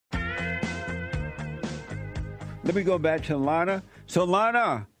Let me go back to Lana. So,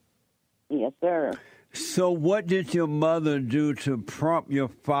 Lana. Yes, sir. So what did your mother do to prompt your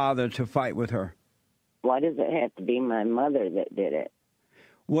father to fight with her? Why does it have to be my mother that did it?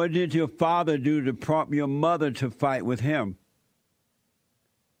 What did your father do to prompt your mother to fight with him?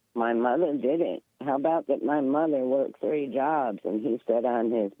 My mother did it. How about that my mother worked 3 jobs and he sat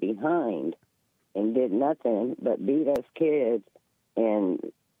on his behind and did nothing but beat us kids and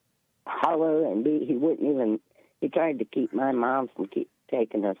holler and beat. He tried to keep my mom from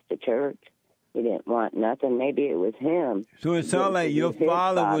taking us to church. He didn't want nothing. Maybe it was him. So it sounded like your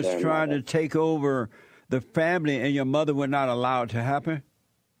father was trying to take over the family and your mother would not allow it to happen?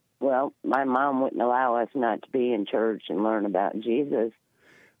 Well, my mom wouldn't allow us not to be in church and learn about Jesus.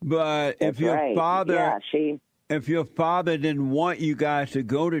 But That's if your right. father, Yeah, if your father didn't want you guys to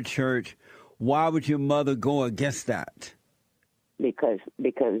go to church, why would your mother go against that? Because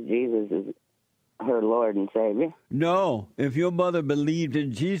Jesus is her Lord and Savior. No, if your mother believed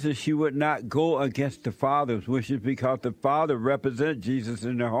in Jesus, she would not go against the father's wishes because the father represents Jesus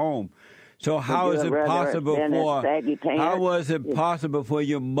in their home. So how is it possible for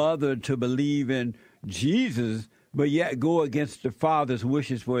your mother to believe in Jesus but yet go against the father's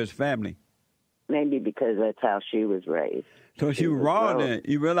wishes for his family? Maybe because that's how she was raised. So she was wrong then.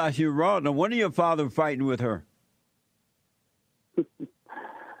 You realize you were wrong. No wonder your father fighting with her.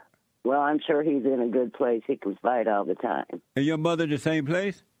 Well, I'm sure he's in a good place. He can fight all the time. And your mother in the same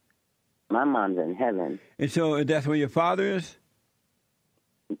place? My mom's in heaven. And so that's where your father is?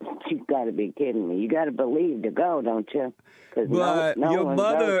 You've got to be kidding me. You got to believe to go, don't you? But your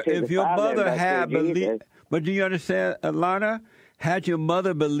mother, if your mother had believed, but do you understand, Alana? Had your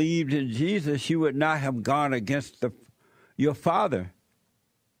mother believed in Jesus, she would not have gone against your father.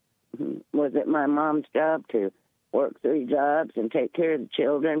 Was it my mom's job to work 3 jobs and take care of the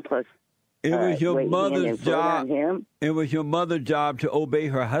children? Plus, it was your mother's job. Him? It was your mother's job to obey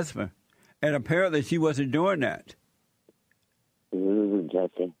her husband, and apparently she wasn't doing that. Ooh,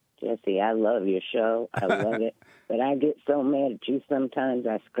 Jesse, I love your show. I love it, but I get so mad at you sometimes.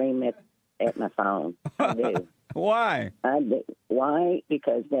 I scream at my phone. I do. Why? I do. Why?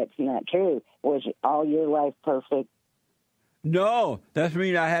 Because that's not true. Was all your life perfect? No, that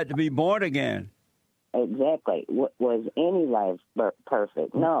means I had to be born again. Exactly. Was any life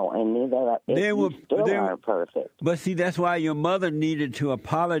perfect? No, and neither still aren't perfect. But see, that's why your mother needed to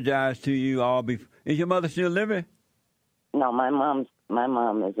apologize to you all. Is your mother still living? No, my mom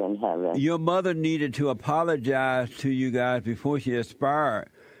is in heaven. Your mother needed to apologize to you guys before she expired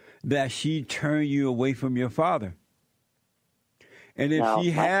that she turned you away from your father. And if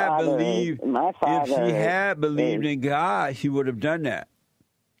she had believed in God, she would have done that.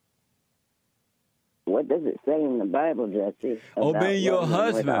 What does it say in the Bible, Jesse? Obey your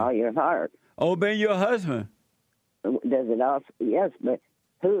husband with all your heart. Obey your husband. Does it also? Yes, but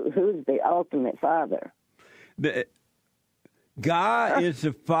who's the ultimate father? God is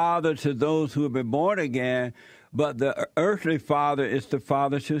the father to those who have been born again, but the earthly father is the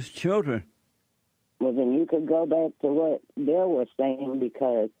father to his children. Well, then you could go back to what Bill was saying,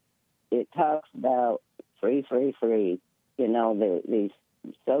 because it talks about free. You know, these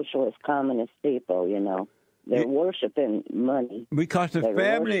socialist communist people, you know, they're worshiping money. Because the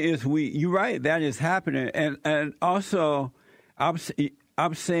family is weak. You're right, that is happening. And also, I'm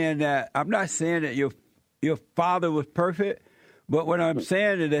saying that, I'm not saying that your father was perfect, but what I'm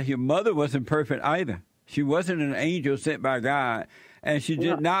saying is that your mother wasn't perfect either. She wasn't an angel sent by God. And she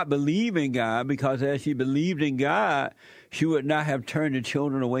did not believe in God, because as she believed in God, she would not have turned the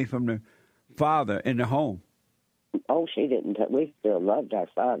children away from the father in the home. Oh, she didn't. We still loved our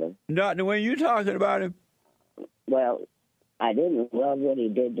father. Not the way you're talking about him. Well, I didn't love what he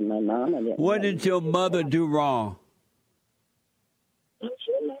did to my mom. What did your mother do wrong? I'm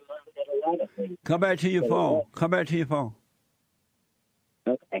sure my mom did a lot of things. Come back to your phone. Come back to your phone.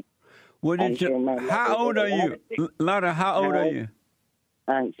 Okay. How old are you? Lana, how old are you?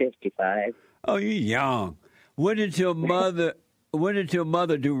 I'm 55. Oh, you're young. What did your mother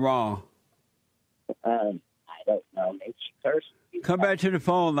do wrong? I don't know. Maybe she cursed. Come back to the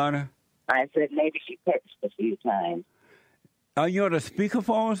phone, Lana. I said maybe she cursed a few times. Are you on a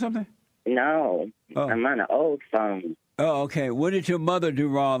speakerphone or something? No, I'm on an old phone. Oh, okay. What did your mother do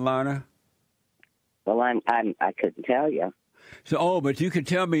wrong, Lana? Well, I couldn't tell you. So, but you can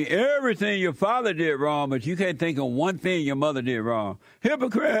tell me everything your father did wrong, but you can't think of one thing your mother did wrong.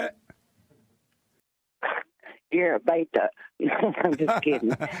 Hypocrite. You're a beta. I'm just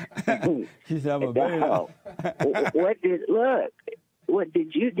kidding. She's a beta. What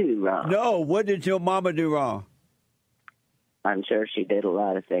did you do wrong? No, what did your mama do wrong? I'm sure she did a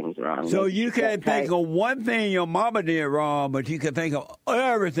lot of things wrong. So Maybe you she can't got think tight. of one thing your mama did wrong, but you can think of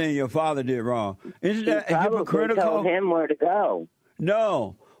everything your father did wrong. Isn't She that probably hypocritical? told him where to go.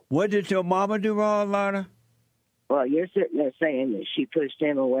 No. What did your mama do wrong, Lana? Well, you're sitting there saying that she pushed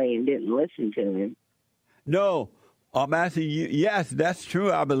him away and didn't listen to him. No. I'm asking you. Yes, that's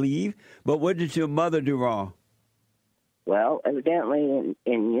true, I believe. But what did your mother do wrong? Well, evidently,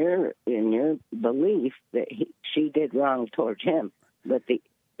 in your belief that she did wrong towards him, but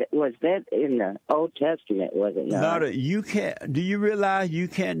was that in the Old Testament? Was it not? Lana, you can't. Do you realize you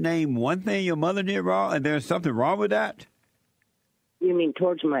can't name one thing your mother did wrong, and there's something wrong with that? You mean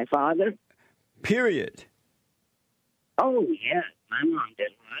towards my father? Period. Oh yeah, my mom did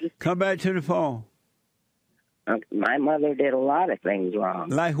a lot. Come back to the phone. My mother did a lot of things wrong.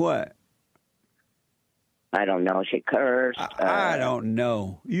 Like what? I don't know. She cursed. I don't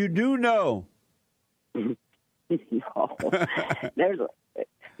know. You do know. No.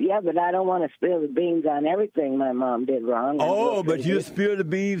 Yeah, but I don't want to spill the beans on everything my mom did wrong. Oh, but you spilled the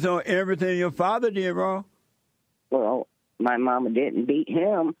beans on everything your father did wrong? Well, my mama didn't beat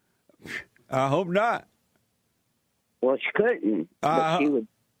him. I hope not. Well, she couldn't. But she would.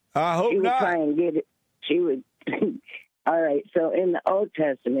 I hope She would not. try and get it. She would. All right. So in the Old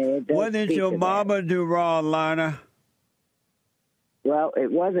Testament, it does What did speak your of mama do wrong, Lana? that. Well,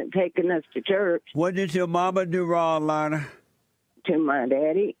 it wasn't taking us to church What did your mama do wrong, Lana? to my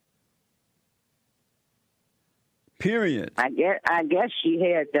daddy. Period. I guess she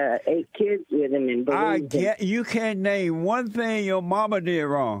had 8 kids with him and I believed him. get you can't name one thing your mama did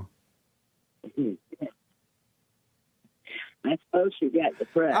wrong. I suppose she got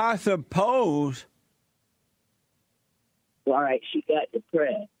depressed. I suppose. All right, she got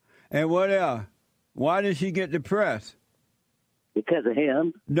depressed And what else? Why did she get depressed? because of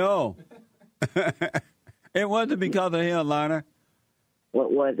him. No. It wasn't because of him, Lana. What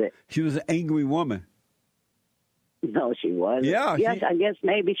was it? She was an angry woman. No, she wasn't. Yeah, Yes, she- I guess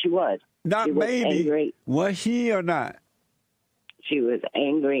maybe she was. Not She was maybe. angry. Was she or not? She was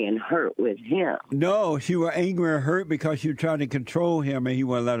angry and hurt with him. No, she was angry and hurt because she was trying to control him and he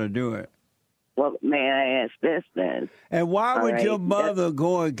wouldn't let her do it. Well, may I ask this then? And why All would right, your mother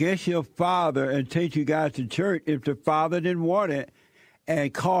go against your father and take you guys to church if the father didn't want it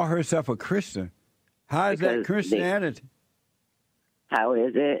and call herself a Christian? How is that Because Christianity? How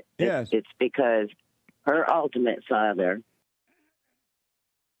is it? Yes. It's because her ultimate father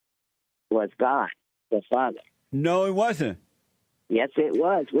was God, the Father. No, it wasn't. Yes, it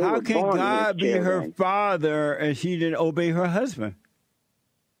was. We How were can born God as be her children. father and she didn't obey her husband?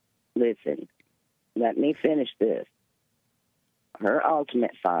 Listen, let me finish this. Her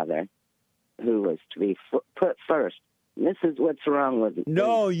ultimate father, who was to be put first. This is what's wrong with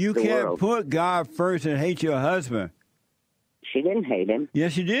No, you the can't world. put God first and hate your husband. She didn't hate him.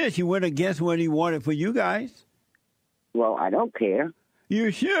 Yes, you did. She went against what he wanted for you guys. Well, I don't care.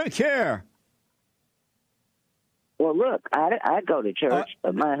 You should care. Well, look, I go to church,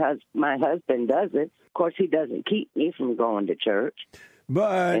 but my husband doesn't. Of course, he doesn't keep me from going to church.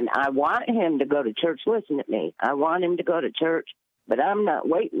 But And I want him to go to church. Listen to me. I want him to go to church, but I'm not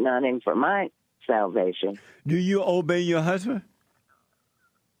waiting on him for my salvation. do you obey your husband?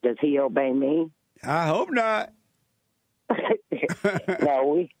 Does he obey me? I hope not.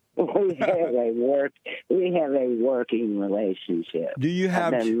 No, we have a working relationship. Do you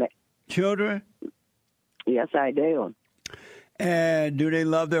have I've been children? Yes, I do. And do they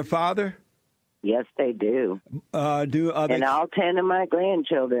love their father? Yes, they do. Do other And all 10 of my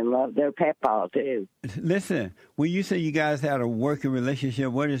grandchildren love their papa, too. Listen, when you say you guys had a working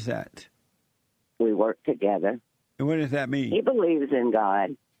relationship, what is that? We work together. And what does that He mean? believes in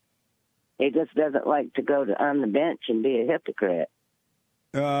God. He just doesn't like to go on the bench and be a hypocrite.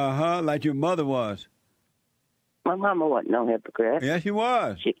 Like your mother was. My mama wasn't no hypocrite. Yes, she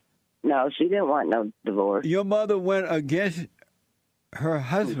was. No, she didn't want no divorce. Your mother went against her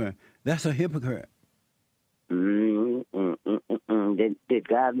husband. That's a hypocrite. Did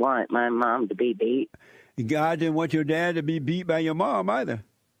God want my mom to be beat? God didn't want your dad to be beat by your mom either.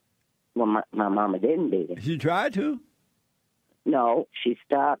 Well, my mama didn't beat him. She tried to. No, she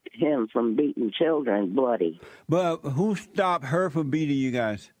stopped him from beating children bloody. But who stopped her from beating you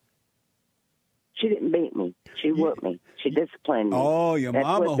guys? She didn't beat me. She whooped me. She disciplined me. Oh, your That's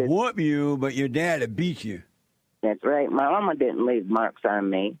mama what the- whooped you, but your dad beat you. That's right. My mama didn't leave marks on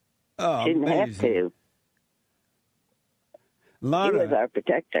me. Oh, She didn't have amazing. to. He was Lana, our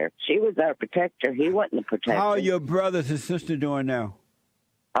protector. She was our protector. He wasn't the protector. how are your brothers and sisters doing now?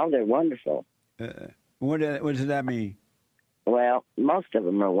 Oh, they're wonderful. What does that mean? Well, most of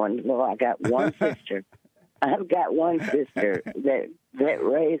them are wonderful. I got one sister. I've got one sister that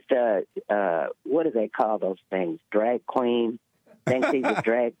raised a what do they call those things? Drag queen. Thinks he's a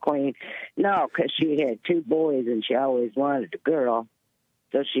drag queen. No, because she had 2 boys and she always wanted a girl.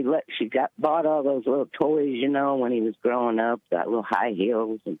 So she bought all those little toys, when he was growing up, got little high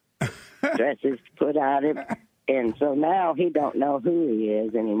heels and dresses to put on him. And so now he don't know who he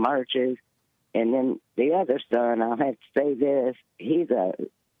is, and he marches. And then the other son, I'll have to say this, he's a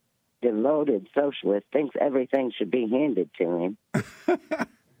devoted socialist, thinks everything should be handed to him.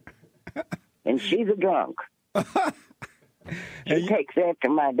 And she's a drunk. She takes after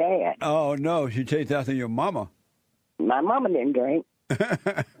my dad. Oh, no, she takes after your mama. My mama didn't drink.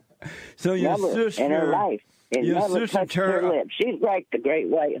 So your sister... in her life. It your never sister touched her lips. She's like the Great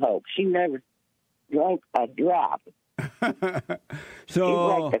White Hope. She never drank a drop. She's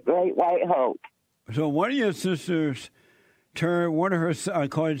like the Great White Hope. So one of your sisters turned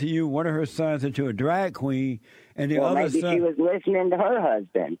according to you, one of her sons into a drag queen, and the other maybe son... she was listening to her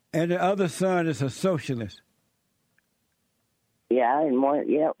husband. And the other son is a socialist. Yeah, and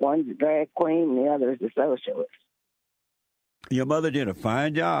one's a drag queen and the other's a socialist. Your mother did a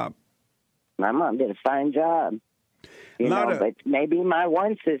fine job. My mom did a fine job. But maybe my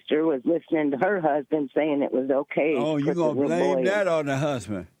one sister was listening to her husband saying it was okay. Oh, you're going to blame that on the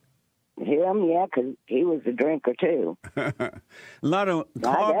husband. Him, yeah, because he was a drinker, too. That's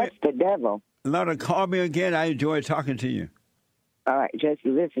the devil. Lotta, call me again. I enjoyed talking to you. All right, just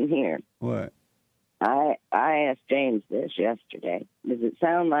listen here. What? I asked James this yesterday. Does it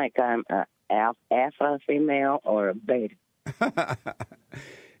sound like I'm a alpha female or a beta?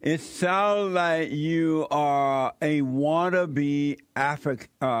 It sounds like you are a wannabe alpha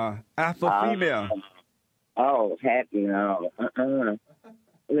female. Oh, heck no.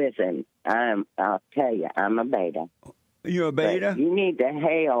 Listen, I'll tell you, I'm a beta. You're a beta? But you need to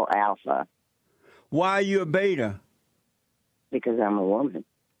hail alpha. Why are you a beta? Because I'm a woman.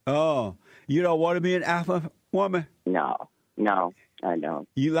 Oh, you don't want to be an alpha woman? No, I don't.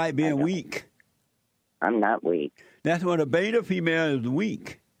 You like being weak? I'm not weak. That's what a beta female is,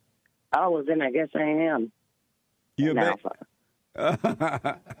 weak. Oh, well, then I guess I am. You're an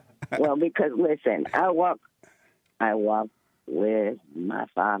alpha. Well, because, listen, I walk with my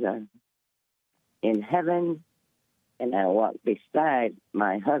Father in heaven, and I walk beside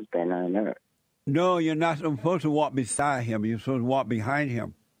my husband on earth. No, you're not supposed to walk beside him. You're supposed to walk behind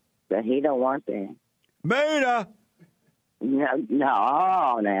him. But he don't want that. Beta!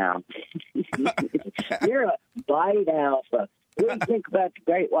 No, now. You're a bite alpha. What do you think about the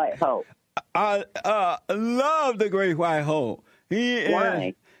Great White Hope? I love the Great White Hope.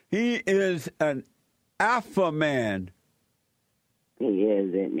 Why? He is an alpha man. He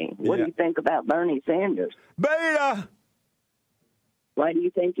is, isn't he? What do you think about Bernie Sanders? Beta! Why do you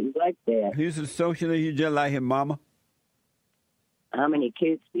think he's like that? He's a socialist. He's just like his mama. How many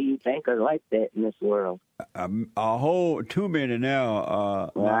kids do you think are like that in this world? A whole too many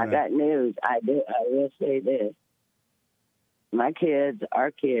now. Well, I got news. I will say this. My kids, our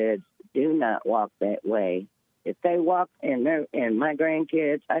kids, do not walk that way. If they walk and my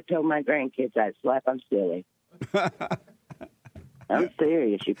grandkids, I told my grandkids I'd slap them silly. I'm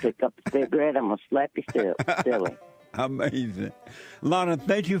serious. You pick up a cigarette, I'm going to slap you silly. Amazing. Lana,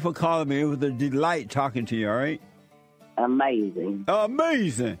 thank you for calling me. It was a delight talking to you, all right? Amazing.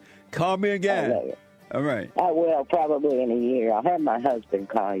 Amazing. Call me again. All right. I will, probably in a year. I'll have my husband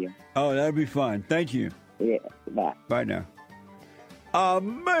call you. Oh, that'll be fun. Thank you. Yeah, bye. Bye now.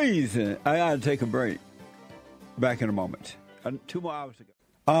 Amazing. I got to take a break. Back in a moment. 2 more hours ago.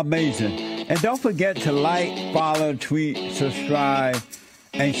 Amazing. And don't forget to like, follow, tweet, subscribe,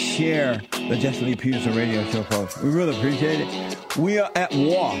 and share the Jesse Lee Peterson Radio Show, folks. We really appreciate it. We are at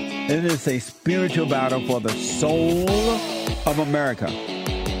war. It is a spiritual battle for the soul of America.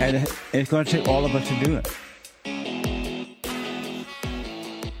 And it's going to take all of us to do it.